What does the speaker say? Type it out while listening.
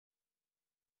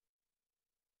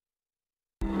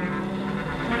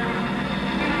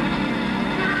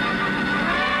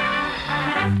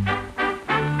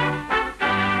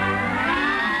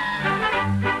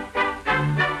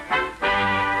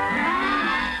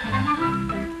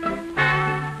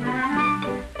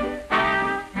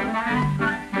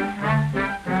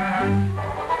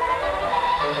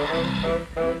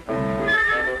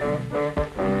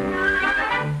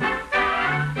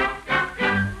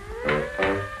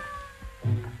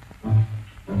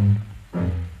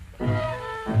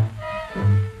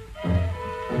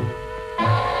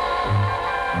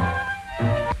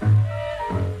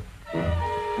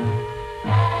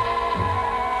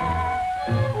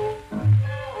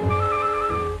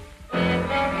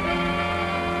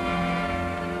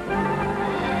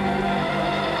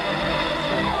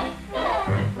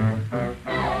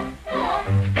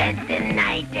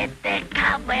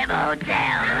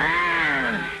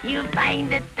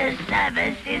find that the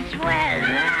service is swell.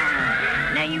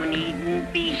 Now you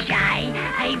needn't be shy,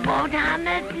 I won't harm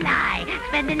a fly.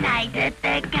 Spend the night at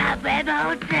the Cobweb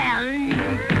Hotel.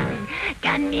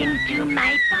 Come into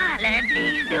my parlor,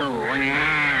 please do.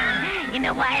 In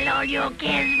a while all your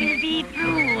cares will be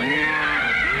through.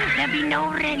 There'll be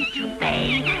no rent to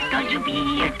pay, 'cause you'll be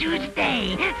here to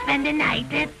stay. Spend the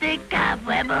night at the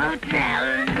Cobweb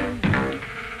Hotel.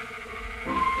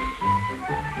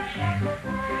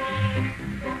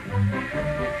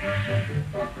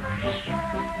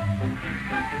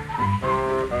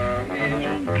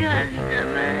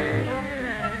 Customers.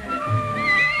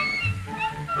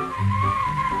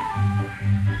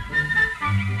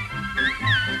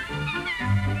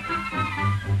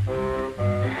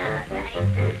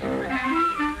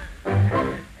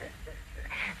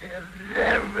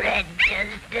 The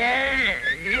register.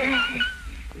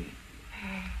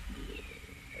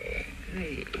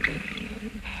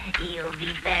 You'll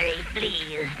be very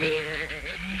pleased.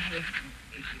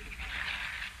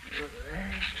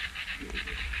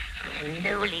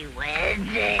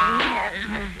 Newlyweds.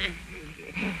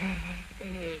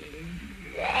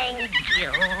 Thank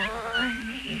you.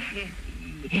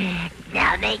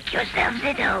 Now make yourselves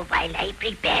at home while I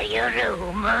prepare your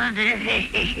room. I'll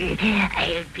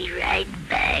be right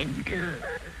back.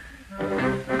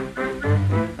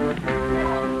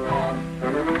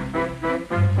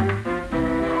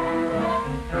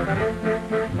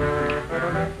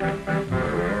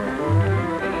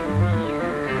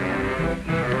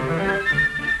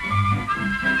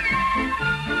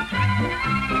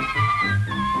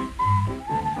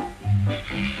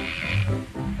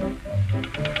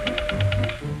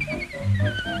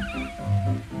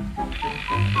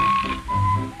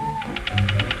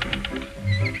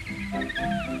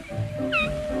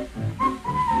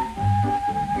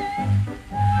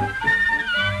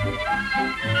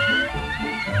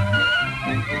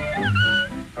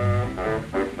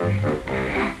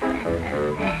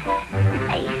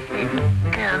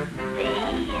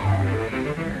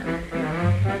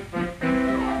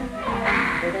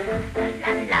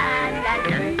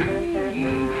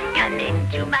 Come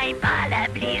into my parlor,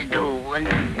 please do.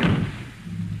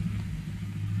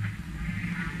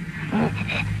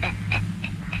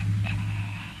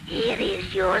 Here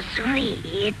is your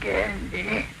sweet.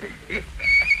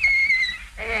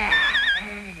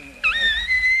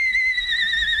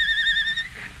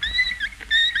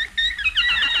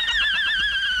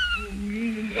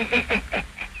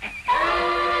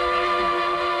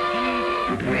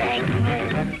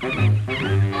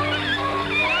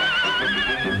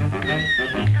 Breakfast.